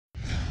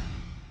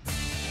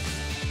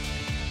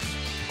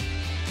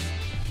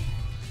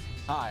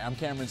Hi, I'm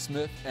Cameron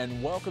Smith,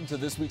 and welcome to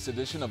this week's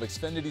edition of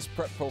Xfinity's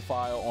Prep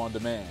Profile on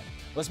Demand.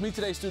 Let's meet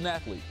today's student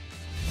athlete.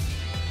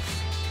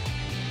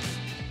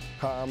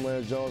 Hi, I'm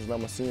Larry Jones, and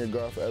I'm a senior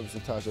guard for Evanston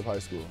Township High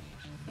School.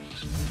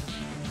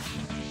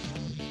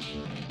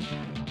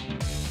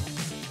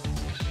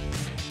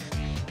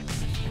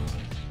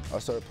 I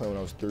started playing when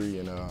I was 3,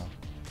 and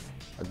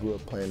I grew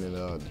up playing in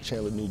the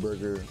Chandler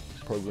Newberger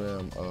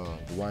program,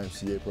 the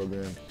YMCA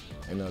program,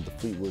 and the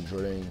Fleetwood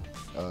Jordan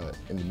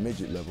in the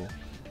midget level.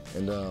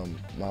 And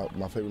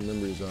my favorite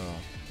memory is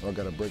when I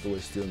got a breakaway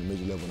steal in the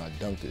midget level and I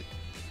dunked it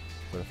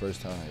for the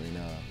first time. And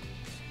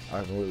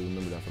I can really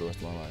remember that for the rest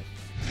of my life.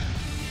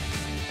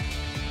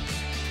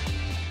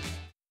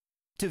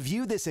 To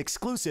view this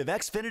exclusive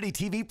Xfinity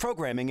TV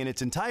programming in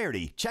its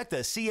entirety, check the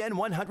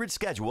CN100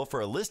 schedule for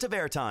a list of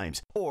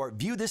airtimes, or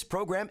view this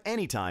program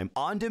anytime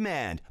on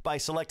demand by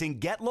selecting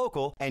Get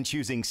Local and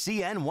choosing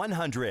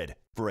CN100.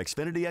 For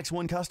Xfinity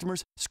X1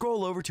 customers,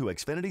 scroll over to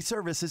Xfinity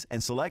Services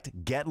and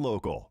select Get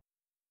Local.